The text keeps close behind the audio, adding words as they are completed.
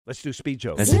Let's do speed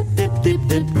jokes.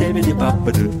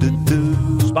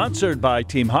 Sponsored by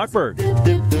Team Hochberg.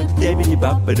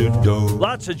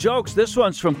 Lots of jokes. This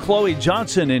one's from Chloe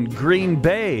Johnson in Green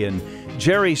Bay, and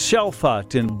Jerry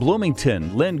Shelfott in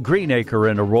Bloomington, Lynn Greenacre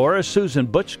in Aurora, Susan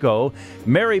Butchko,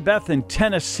 Mary Beth in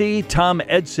Tennessee, Tom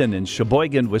Edson in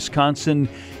Sheboygan, Wisconsin,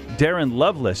 Darren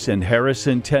Lovelace in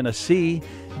Harrison, Tennessee,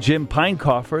 Jim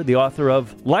Pinecoffer, the author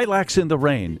of Lilacs in the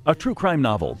Rain, a true crime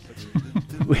novel.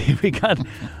 We got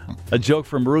a joke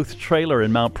from Ruth Traylor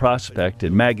in Mount Prospect,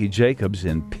 and Maggie Jacobs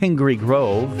in Pingree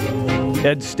Grove,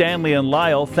 Ed Stanley and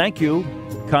Lyle, thank you,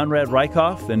 Conrad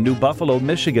Reichoff in New Buffalo,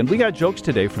 Michigan. We got jokes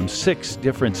today from 6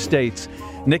 different states.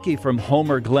 Nikki from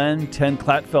Homer Glen, Ten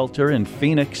Klatfelter in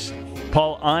Phoenix,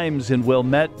 Paul Imes in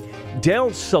Wilmette.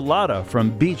 Dale Salata from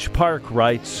Beach Park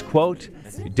writes, quote,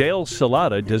 Dale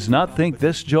Salata does not think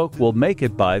this joke will make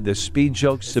it by the Speed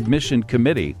Joke Submission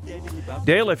Committee.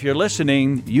 Dale, if you're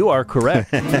listening, you are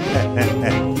correct.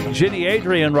 Ginny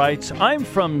Adrian writes, I'm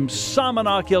from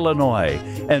Somonauk, Illinois,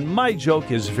 and my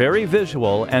joke is very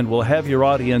visual and will have your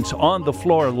audience on the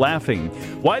floor laughing.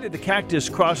 Why did the cactus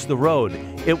cross the road?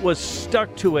 It was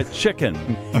stuck to a chicken.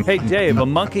 Hey, Dave, a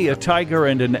monkey, a tiger,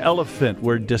 and an elephant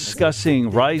were discussing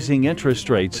rising interest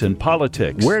rates in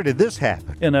politics. Where did this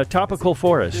happen? In a tropical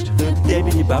forest.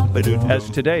 As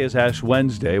today is Ash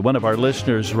Wednesday, one of our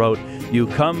listeners wrote, you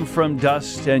come from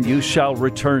dust and you shall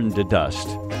return to dust.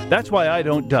 That's why I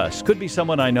don't dust. Could be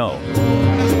someone I know.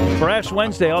 For Ash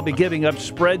Wednesday, I'll be giving up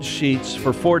spreadsheets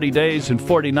for 40 days and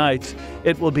 40 nights.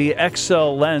 It will be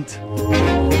excellent.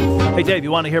 Hey, Dave,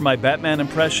 you want to hear my Batman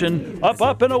impression? Up,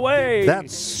 up, and away!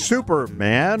 That's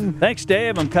Superman. Thanks,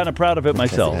 Dave. I'm kind of proud of it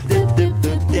myself.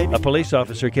 A police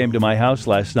officer came to my house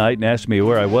last night and asked me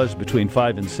where I was between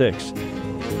 5 and 6.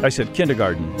 I said,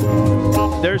 kindergarten.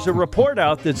 There's a report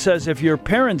out that says if your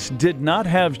parents did not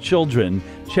have children,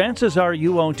 chances are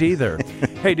you won't either.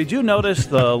 Hey, did you notice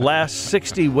the last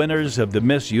 60 winners of the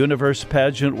Miss Universe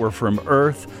pageant were from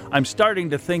Earth? I'm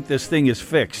starting to think this thing is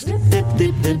fixed. In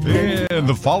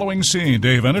the following scene,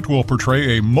 Dave Ennett will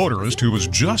portray a motorist who was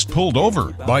just pulled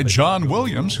over by John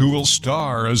Williams, who will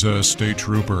star as a state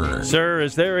trooper. Sir,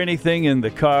 is there anything in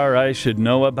the car I should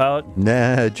know about?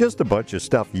 Nah, just a bunch of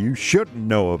stuff you shouldn't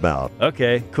know about.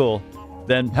 Okay, cool.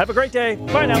 Then have a great day.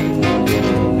 Bye now.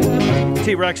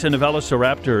 T-Rex and a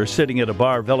Velociraptor are sitting at a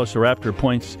bar. Velociraptor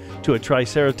points to a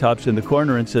Triceratops in the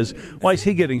corner and says, why is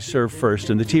he getting served first?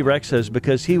 And the T-Rex says,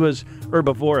 because he was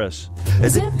herbivorous. He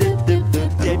was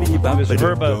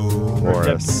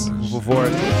herbivorous.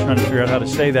 Trying to figure out how to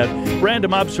say that.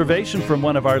 Random observation from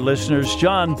one of our listeners.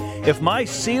 John, if my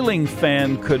ceiling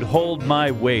fan could hold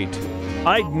my weight,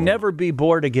 I'd never be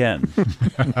bored again.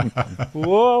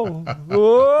 Whoa,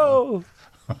 whoa.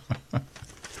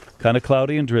 Kind of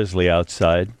cloudy and drizzly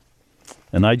outside.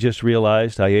 And I just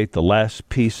realized I ate the last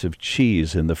piece of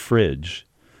cheese in the fridge.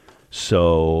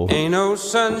 So... Ain't no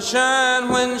sunshine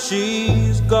when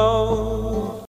she's gone.